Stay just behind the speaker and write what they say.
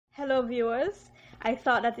Hello viewers, I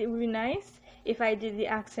thought that it would be nice if I did the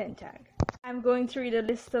accent tag. I'm going to read a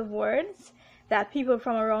list of words that people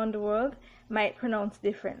from around the world might pronounce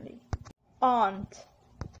differently. Aunt,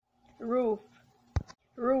 roof,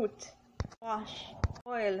 root, wash,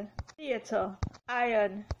 oil, theater,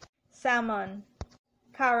 iron, salmon,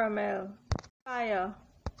 caramel, fire,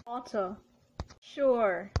 water,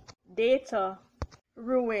 shore, data,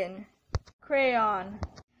 ruin, crayon,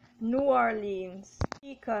 New Orleans,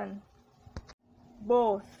 beacon,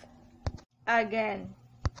 both, again,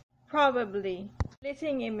 probably,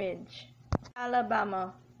 splitting image,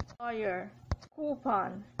 Alabama, lawyer,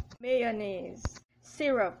 coupon, mayonnaise,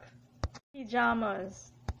 syrup,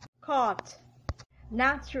 pajamas, caught,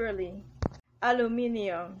 naturally,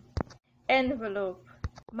 aluminium, envelope.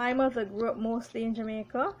 My mother grew up mostly in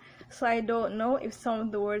Jamaica, so I don't know if some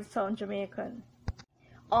of the words sound Jamaican.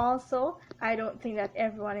 Also, I don't think that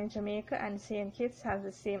everyone in Jamaica and St. Kitts has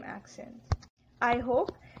the same accent. I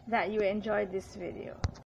hope that you enjoyed this video.